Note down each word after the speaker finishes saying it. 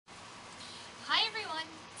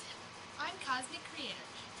Cosmic Creator.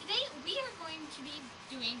 Today we are going to be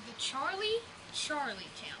doing the Charlie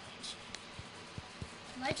Challenge.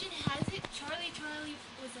 Legend has it, Charlie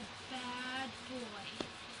was a bad boy,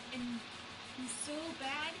 and he's so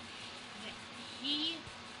bad that he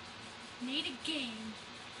made a game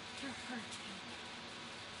to hurt people.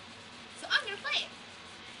 So I'm gonna play it.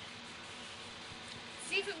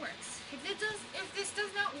 See if it works. If this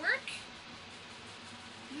does not work,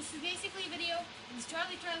 this is basically a video. Is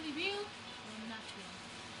Charlie real or not real?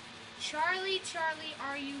 Charlie,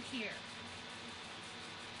 are you here?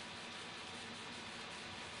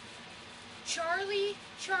 Charlie,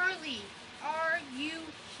 are you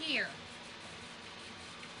here?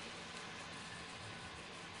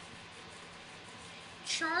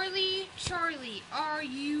 Charlie, are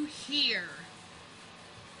you here?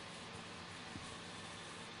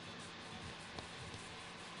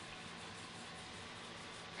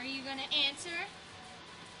 Are you gonna answer?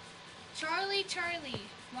 Charlie,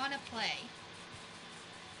 wanna play?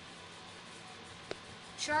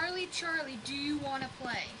 Charlie, do you wanna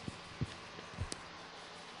play?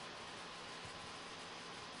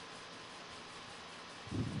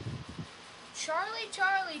 Charlie,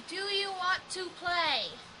 do you want to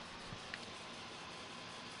play?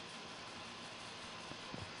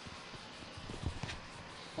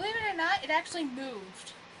 Believe it or not, it actually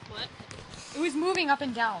moved. What? It was moving up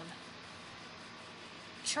and down.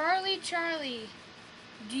 Charlie,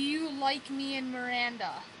 do you like me and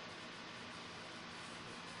Miranda?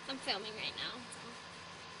 I'm filming right now.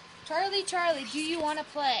 Charlie, do you want to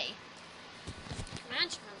play? Come on,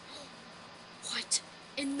 Charlie. What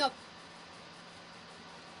in the...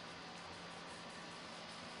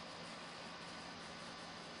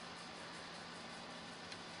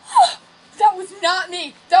 That was not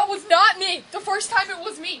me! That was not me! The first time it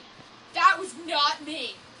was me! That was not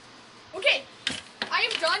me! Okay, I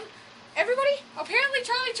am done. Everybody, apparently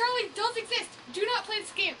Charlie does exist. Do not play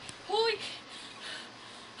this game. Holy...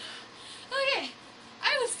 Okay,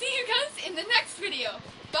 I will see you guys in the next video.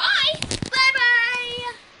 Bye!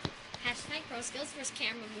 Bye-bye! Hashtag Pro Skills vs.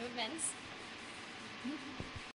 Camera Movements.